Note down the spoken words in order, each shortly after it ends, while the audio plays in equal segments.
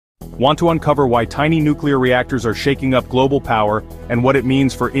Want to uncover why tiny nuclear reactors are shaking up global power and what it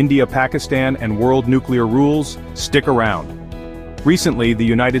means for India, Pakistan, and world nuclear rules? Stick around. Recently, the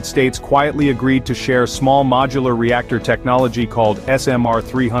United States quietly agreed to share small modular reactor technology called SMR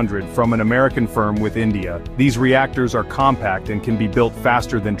 300 from an American firm with India. These reactors are compact and can be built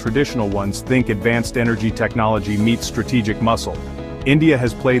faster than traditional ones. Think advanced energy technology meets strategic muscle. India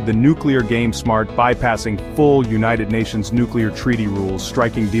has played the nuclear game smart, bypassing full United Nations nuclear treaty rules,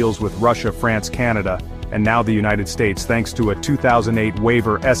 striking deals with Russia, France, Canada, and now the United States. Thanks to a 2008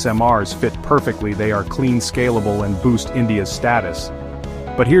 waiver, SMRs fit perfectly. They are clean, scalable, and boost India's status.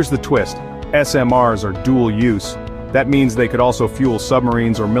 But here's the twist. SMRs are dual use. That means they could also fuel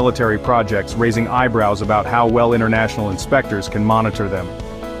submarines or military projects, raising eyebrows about how well international inspectors can monitor them.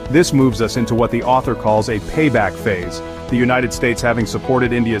 This moves us into what the author calls a payback phase. The United States, having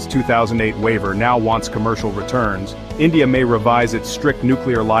supported India's 2008 waiver, now wants commercial returns. India may revise its strict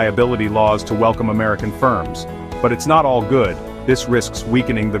nuclear liability laws to welcome American firms. But it's not all good. This risks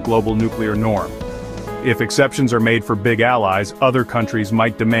weakening the global nuclear norm. If exceptions are made for big allies, other countries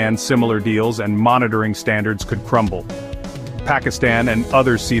might demand similar deals and monitoring standards could crumble. Pakistan and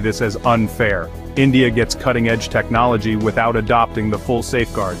others see this as unfair. India gets cutting-edge technology without adopting the full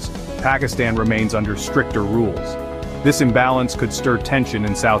safeguards. Pakistan remains under stricter rules. This imbalance could stir tension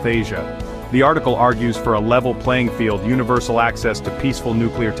in South Asia. The article argues for a level playing field, universal access to peaceful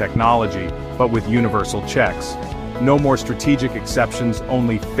nuclear technology, but with universal checks. No more strategic exceptions,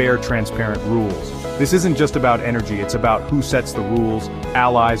 only fair, transparent rules. This isn't just about energy, it's about who sets the rules,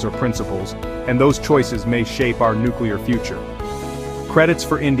 allies or principles, and those choices may shape our nuclear future. Credits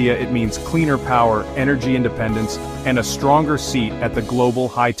for India: it means cleaner power, energy independence, and a stronger seat at the global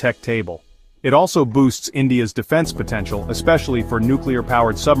high-tech table. It also boosts India's defense potential, especially for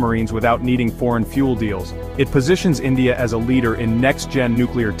nuclear-powered submarines without needing foreign fuel deals. It positions India as a leader in next-gen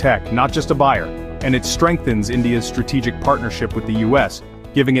nuclear tech, not just a buyer, and it strengthens India's strategic partnership with the U.S.,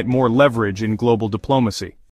 giving it more leverage in global diplomacy.